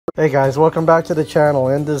Hey guys, welcome back to the channel.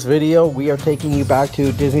 In this video we are taking you back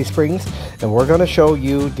to Disney Springs and we're going to show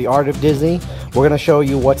you the art of Disney. We're going to show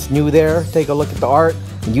you what's new there. Take a look at the art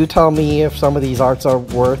and you tell me if some of these arts are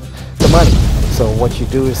worth the money. So what you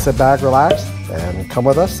do is sit back, relax, and come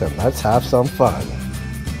with us and let's have some fun.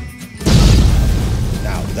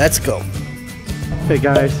 Now let's go. Hey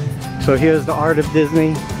guys, so here's the art of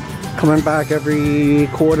Disney. Coming back every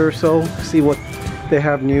quarter or so, see what they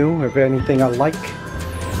have new, if anything I like.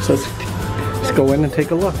 So let's go in and take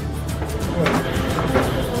a look.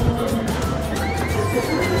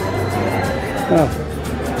 Oh,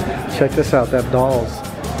 check this out, they have dolls.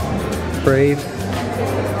 Brave,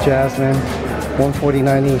 Jasmine,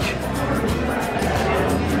 $149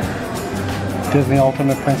 each. Disney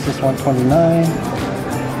Ultimate Princess, $129.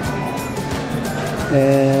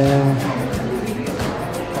 And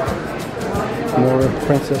more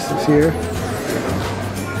princesses here.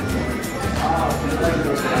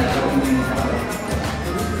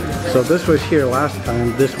 So this was here last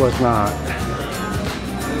time, this was not.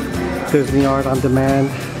 Disney Art on Demand.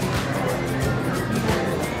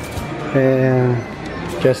 And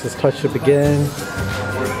Jess's Touch to Begin.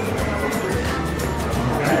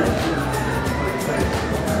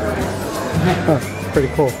 Huh, pretty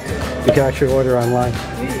cool. You can actually order online.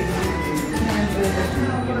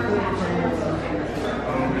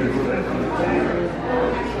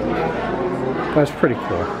 That's pretty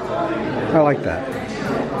cool. I like that.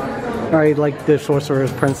 I like the Sorcerer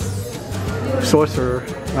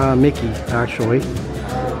Mickey, actually.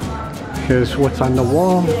 Here's what's on the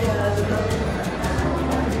wall.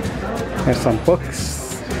 There's some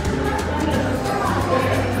books.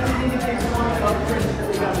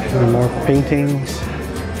 And more paintings.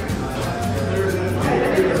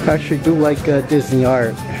 I actually do like Disney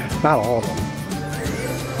art. Not all of them.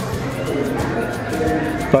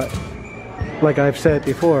 But like I've said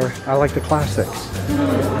before, I like the classics.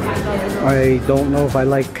 I don't know if I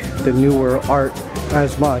like the newer art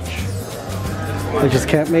as much. I just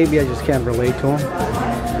can't relate to them.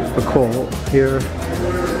 But cool, here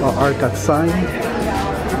art that's signed.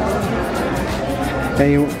 And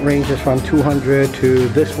it ranges from 200 to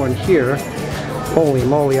this one here. Holy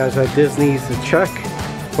moly, I was at Disney's to check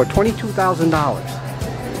for $22,000.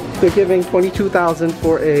 They're giving $22,000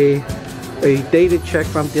 for a dated check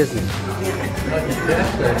from Disney.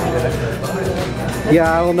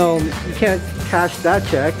 Yeah, I don't know. You can't cash that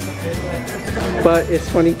check, but it's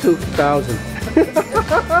 $22,000.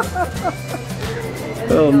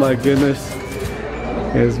 Oh my goodness.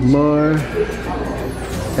 Here's more.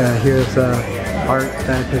 Yeah, here's art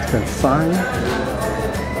that has been signed.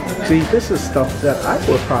 See, this is stuff that I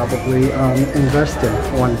would probably invest in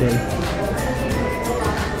one day.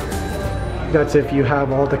 That's if you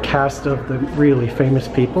have all the cast of the really famous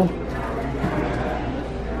people.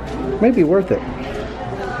 Maybe worth it.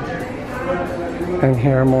 And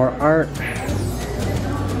here more art.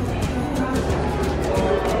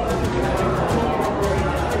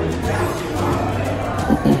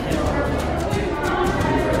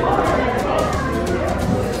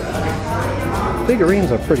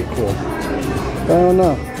 Figurines are pretty cool. I don't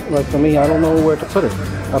know. Like for me, I don't know where to put it.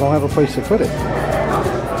 I don't have a place to put it.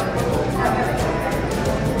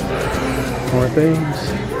 More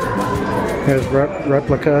things. Here's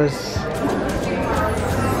replicas.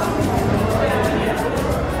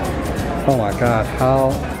 Oh my god,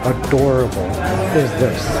 how adorable is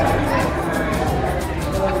this?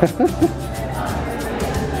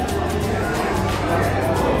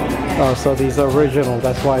 Oh, so these are original,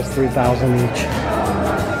 that's why it's $3,000 each.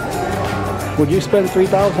 Would you spend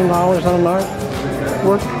 $3,000 on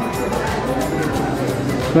artwork?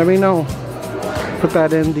 Let me know. Put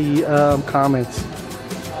that in the comments.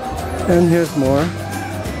 And here's more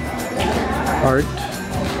art,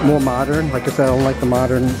 more modern. Like I said, I don't like the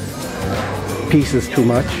modern pieces too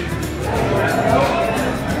much.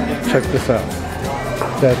 Check this out.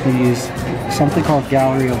 That these something called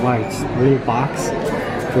Gallery of Lights, a little box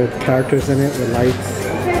with characters in it with lights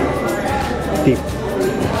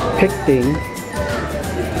depicting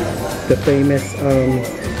the famous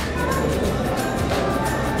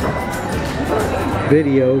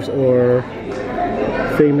videos or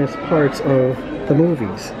famous parts of the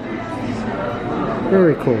movies.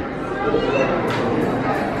 Very cool.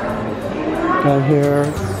 Down here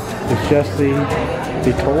is Jesse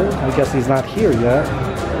Be Told. I guess he's not here yet.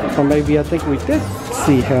 Or maybe I think we did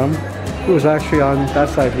see him. He was actually on that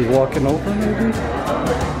side. He's walking over maybe?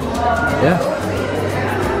 Yeah.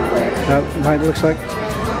 That might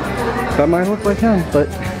look like him, but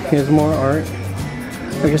here's more art.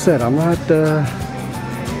 Like I said, I'm not a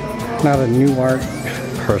new art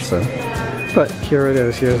person. But here it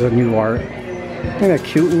is. Here's a new art. Kind of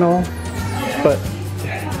cute and all, but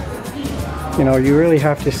you know, you really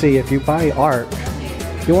have to see, if you buy art,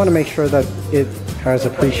 you want to make sure that it has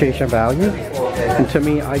appreciation value, and to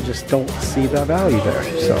me, I just don't see that value there.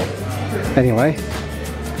 So anyway,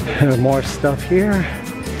 more stuff here,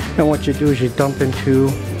 and what you do is you dump into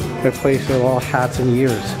a place with all hats and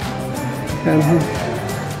ears, and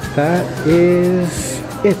that is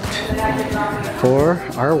it for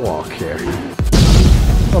our walk here.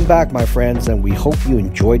 Welcome back, my friends, and we hope you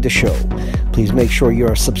enjoyed the show. Please make sure you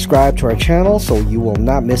are subscribed to our channel so you will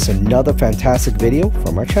not miss another fantastic video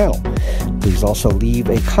from our channel. Please also leave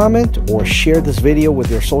a comment or share this video with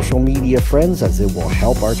your social media friends, as it will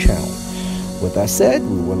help our channel. With that said,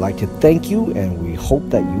 we would like to thank you, and we hope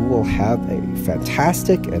that you will have a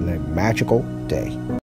fantastic and a magical day.